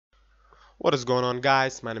What is going on,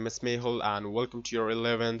 guys? My name is Mehul and welcome to your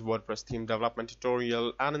 11th WordPress theme development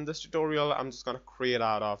tutorial. And in this tutorial I'm just gonna create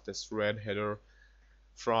out of this red header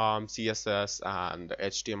from CSS and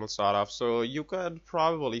HTML sort of. So you could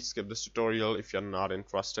probably skip this tutorial if you're not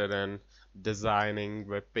interested in designing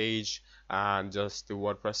web page and just the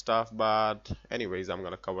WordPress stuff, but anyways, I'm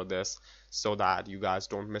gonna cover this so that you guys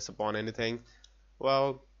don't miss upon anything.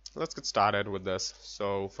 Well, let's get started with this.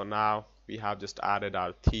 So for now we have just added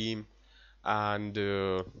our theme, and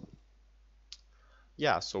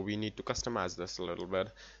yeah, so we need to customize this a little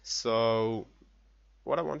bit. So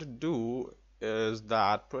what I want to do is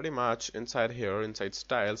that pretty much inside here, inside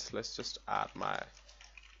styles, let's just add my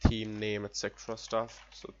theme name, etc. stuff.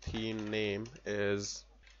 So theme name is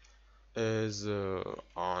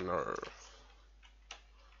honor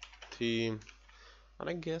theme, and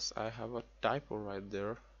I guess I have a typo right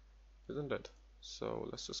there, isn't it? So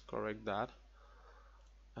let's just correct that.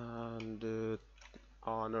 And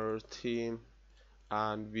honor theme,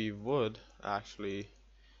 and we would actually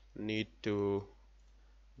need to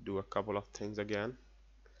do a couple of things again.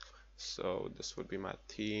 So this would be my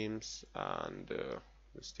themes, and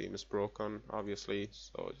this theme is broken obviously,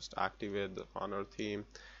 so just activate the honor theme,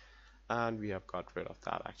 and we have got rid of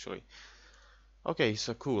that actually. Okay,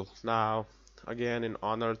 so cool. Now again, in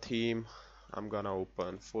honor theme I'm gonna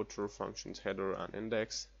open footer, functions, header, and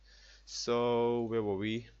index. So where were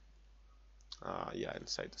we? Yeah,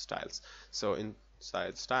 inside the styles. So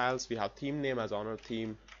inside styles we have theme name as honor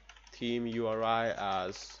theme, theme URI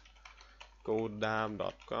as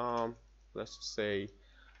codedam.com. Let's just say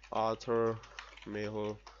author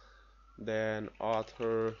Mehul, then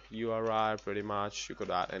author URI, pretty much you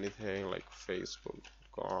could add anything like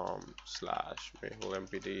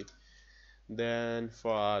facebook.com/MehulMPD. Then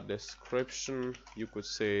for description you could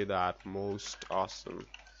say that most awesome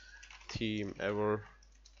theme ever.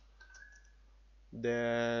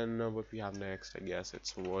 Then what we have next, I guess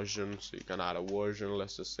it's version, so you can add a version.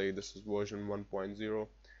 Let's just say this is version 1.0.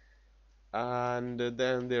 And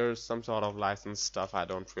then there's some sort of license stuff, I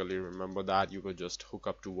don't really remember that. You could just hook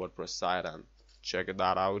up to WordPress site and check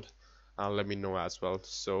that out and let me know as well.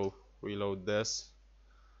 So reload this,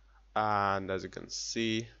 and as you can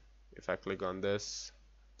see, if I click on this,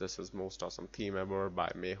 this is most awesome theme ever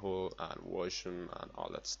by Mehul and version and all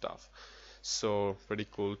that stuff. So pretty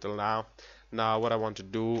cool till now. Now what I want to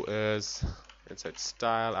do is inside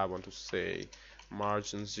style I want to say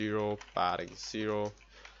margin 0, padding 0,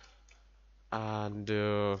 and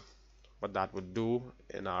what that would do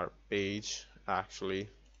in our page actually.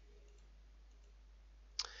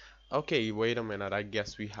 Okay, wait a minute, I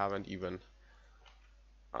guess we haven't even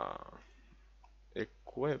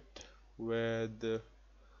equipped with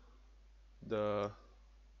the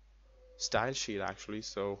style sheet actually.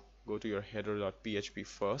 So go to your header.php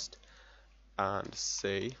first and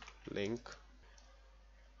say link,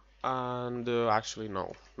 and actually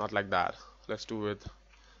no, not like that. Let's do it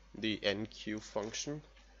the enqueue function.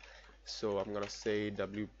 So I'm gonna say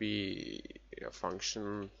wp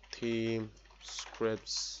function theme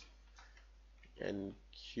scripts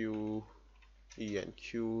enqueue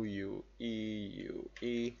ue.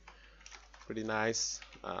 Pretty nice,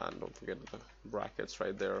 and don't forget the brackets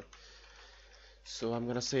right there. So I'm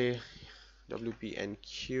gonna say wp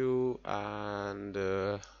enqueue, and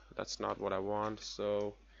that's not what I want,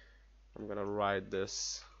 so I'm gonna write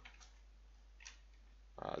this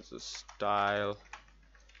as a style,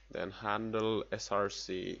 then handle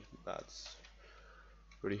src. That's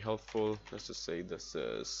pretty helpful. Let's just say this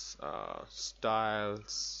is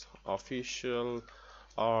styles official,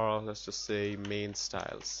 or let's just say main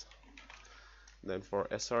styles. Then for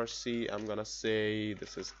src I'm gonna say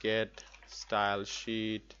this is get style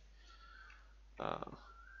sheet,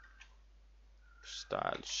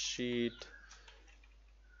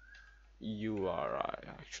 URI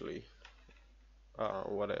actually.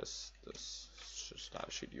 What is this style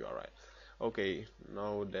sheet URI? Okay,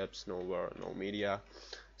 no depths, no word, no media,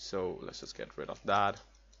 so let's just get rid of that.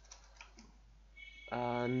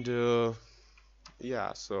 And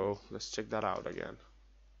yeah, so let's check that out again.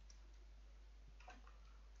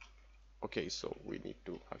 Okay, so we need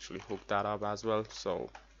to actually hook that up as well. So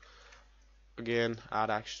again,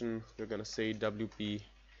 add action, we're gonna say wp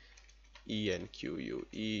enqueue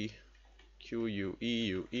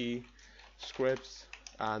scripts,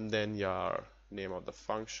 and then your name of the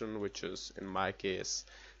function, which is in my case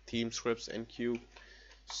theme scripts enqueue.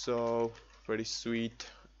 So pretty sweet,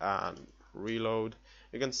 and reload.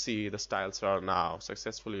 You can see the styles are now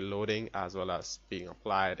successfully loading as well as being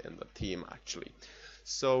applied in the theme actually.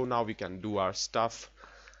 So now we can do our stuff.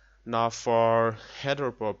 Now for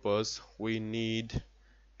header purpose we need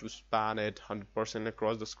to span it 100%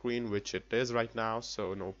 across the screen, which it is right now,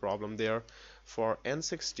 so no problem there. For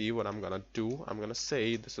N60, what I'm gonna do, I'm gonna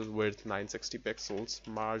say this is width 960 pixels,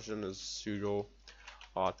 margin is 0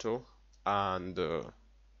 auto, and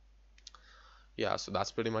yeah, so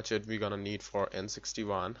that's pretty much it we're gonna need for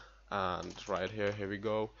N61. And right here we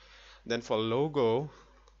go. Then for logo,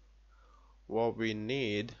 what we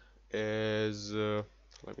need is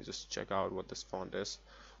let me just check out what this font is.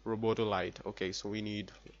 Roboto Light. Okay, so we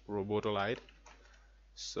need Roboto Light.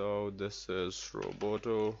 So this is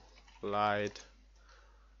Roboto Light,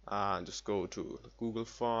 and just go to Google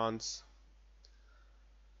Fonts,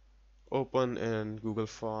 open in Google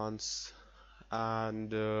Fonts, and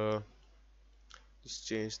just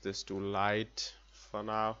change this to light for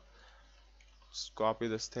now. Just copy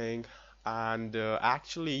this thing, and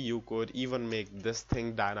actually you could even make this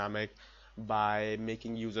thing dynamic by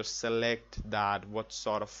making user select that what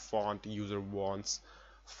sort of font user wants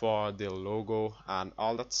for their logo and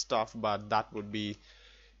all that stuff, but that would be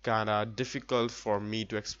kind of difficult for me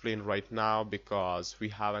to explain right now because we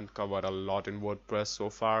haven't covered a lot in WordPress so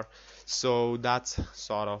far, so that's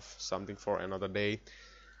sort of something for another day.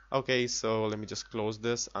 Okay, so let me just close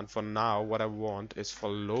this, and for now what I want is for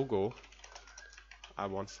logo, I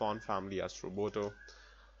want font family as Roboto,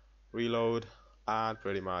 reload, and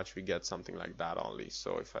pretty much we get something like that only.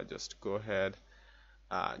 So if I just go ahead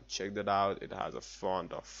and check that out, it has a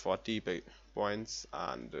font of 40 points,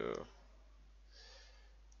 and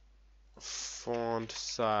font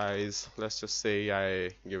size, let's just say I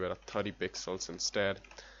give it a 30 pixels instead.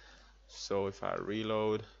 So if I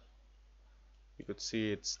reload, you could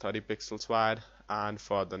see it's 30 pixels wide, and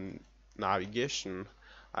for the navigation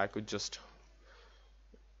I could just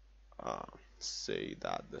say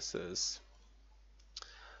that this is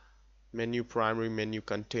menu primary menu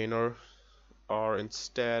container, or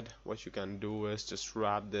instead what you can do is just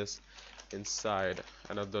wrap this inside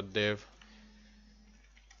another div,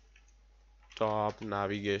 top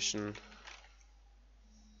navigation,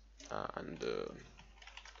 and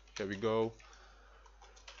here we go.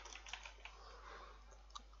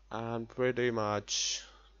 And pretty much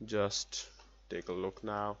just take a look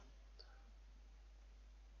now.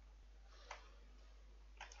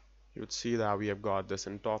 You would see that we have got this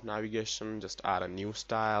in top navigation. Just add a new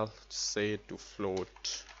style, say to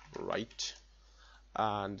float right,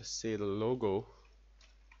 and say the logo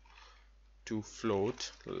to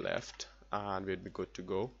float left, and we'd be good to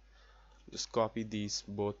go. Just copy these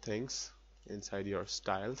both things inside your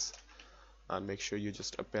styles and make sure you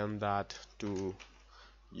just append that to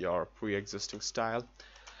your pre-existing style.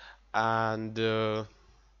 And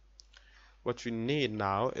what we need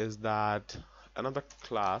now is that another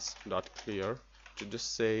class dot clear to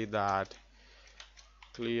just say that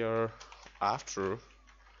clear after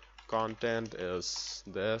content is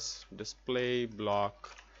this display block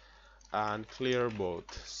and clear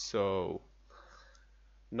both. So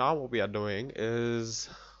now what we are doing is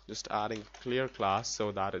just adding clear class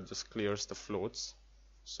so that it just clears the floats.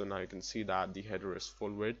 So now you can see that the header is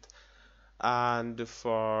full width. And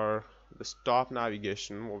for the top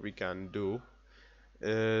navigation, what we can do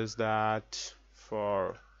is that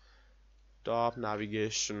for top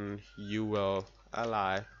navigation UL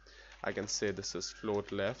li, I can say this is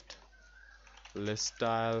float left, list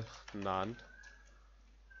style none,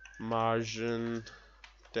 margin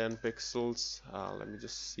 10 pixels. Let me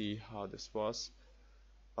just see how this was.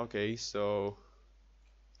 Okay, so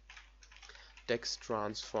text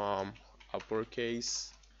transform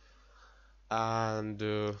uppercase, and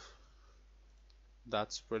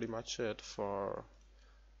that's pretty much it for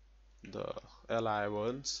the li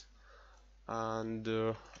ones. And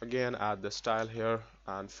again add the style here,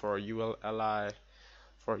 and for ul li,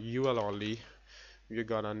 for ul only, we're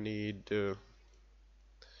gonna need to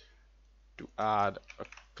add a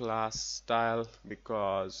class style,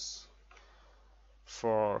 because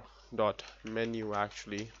for dot menu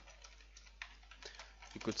actually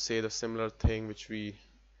you could say the similar thing which we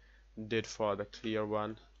did for the clear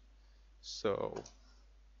one. So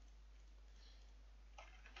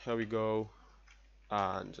here we go,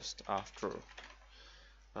 and just after,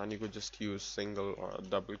 and you could just use single or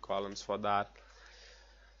double columns for that.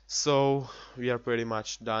 So we are pretty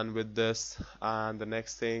much done with this, and the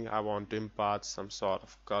next thing, I want to impart some sort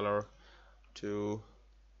of color to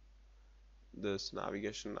this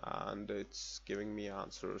navigation, and it's giving me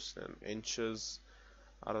answers in inches.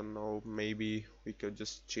 I don't know, maybe we could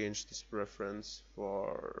just change this preference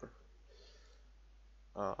for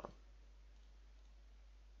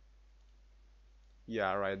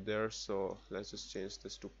yeah, right there. So let's just change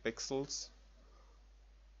this to pixels,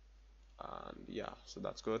 and yeah, so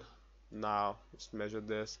that's good. Now let's measure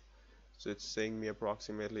this. So it's saying me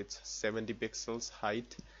approximately it's 70 pixels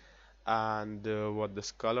height, and what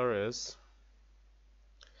this color is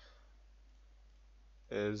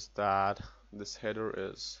that this header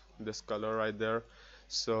is this color right there.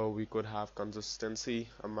 So we could have consistency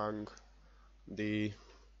among the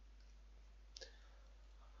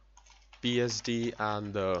PSD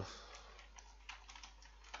and the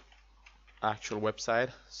actual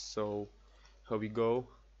website. So here we go,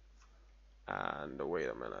 and wait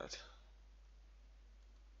a minute.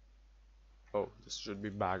 Oh, this should be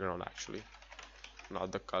background actually,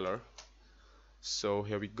 not the color. So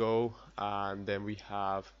here we go, and then we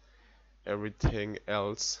have everything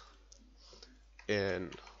else in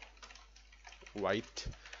white,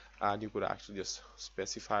 and you could actually just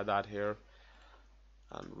specify that here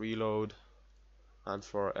and reload. And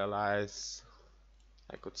for LIs,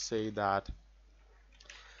 I could say that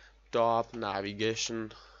top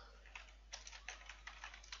navigation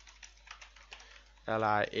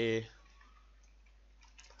LIA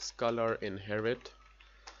color inherit,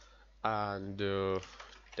 and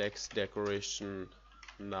text decoration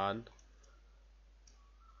none.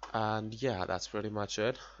 And yeah, that's pretty much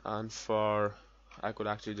it. And for I could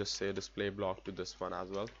actually just say display block to this one as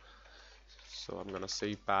well. So I'm gonna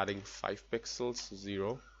say padding 5 pixels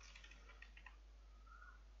 0.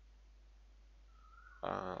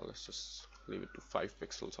 Let's just leave it to 5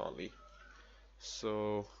 pixels only.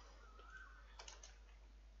 So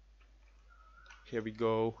here we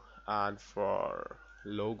go. And for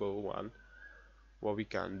logo one, what we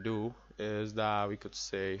can do is that we could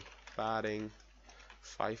say padding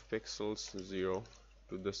 5 pixels 0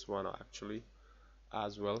 to this one actually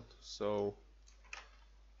as well. So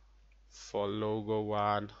for logo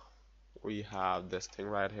one, we have this thing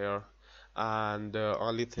right here, and the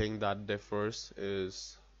only thing that differs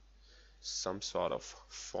is some sort of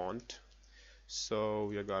font. So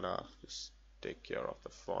we're gonna just take care of the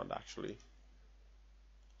font actually.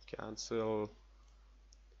 Cancel.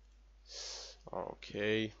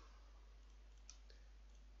 Okay,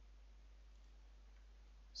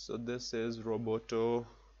 so this is Roboto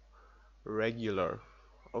regular.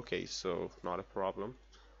 Okay, so not a problem.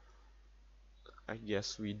 I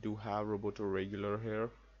guess we do have Roboto regular here.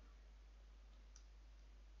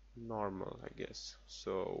 Normal, I guess.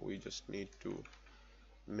 So we just need to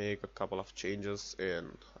make a couple of changes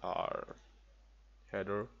in our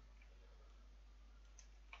header.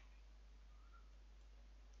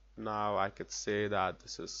 Now I could say that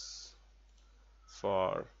this is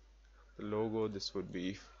for the logo, this would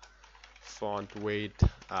be font weight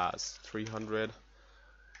as 300.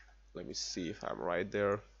 Let me see if I'm right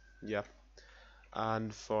there. Yep.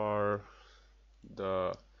 And for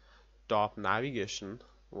the top navigation,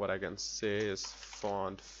 what I can say is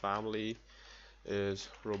font family is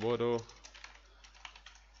Roboto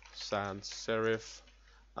sans serif,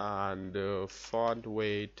 and font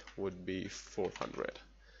weight would be 400.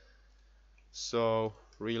 So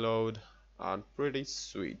reload, and pretty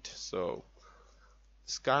sweet. So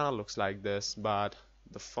this kind of looks like this, but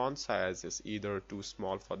the font size is either too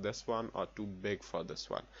small for this one or too big for this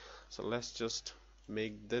one. So let's just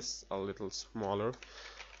make this a little smaller.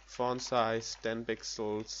 Font size 10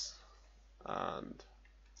 pixels, and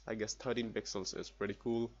I guess 13 pixels is pretty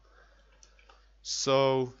cool.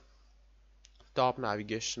 So top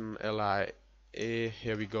navigation LIA,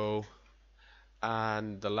 here we go.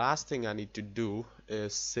 And the last thing I need to do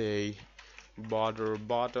is say border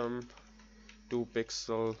bottom 2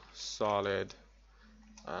 pixel solid,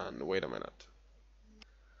 and wait a minute.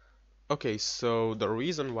 Okay, so the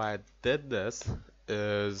reason why I did this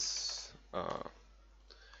is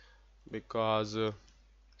because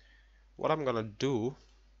what I'm gonna do,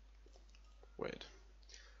 wait,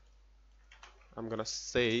 I'm gonna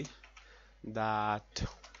say that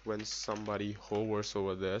when somebody hovers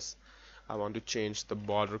over this, I want to change the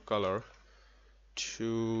border color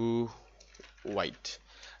to white,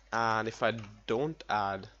 and if I don't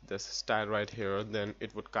add this style right here, then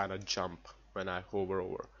it would kind of jump when I hover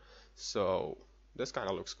over. So this kind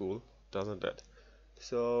of looks cool, doesn't it?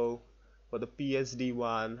 So for the PSD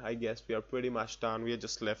one, I guess we are pretty much done. We are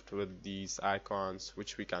just left with these icons,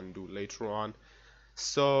 which we can do later on.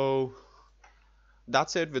 So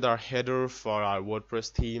that's it with our header for our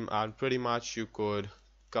WordPress theme, and pretty much you could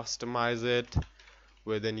customize it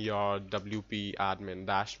within your WP admin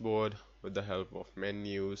dashboard with the help of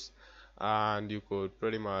menus, and you could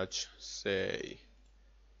pretty much say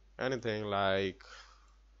anything like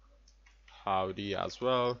howdy as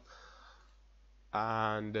well,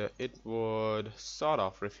 and it would sort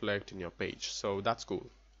of reflect in your page. So that's cool.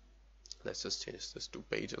 Let's just change this to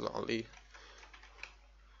pages only.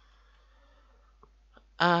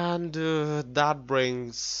 And that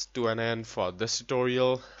brings to an end for this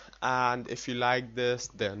tutorial. And if you like this,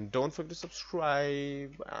 then don't forget to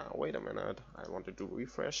subscribe. Wait a minute, I wanted to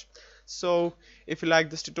refresh. So if you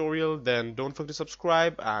like this tutorial, then don't forget to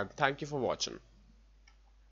subscribe, and thank you for watching.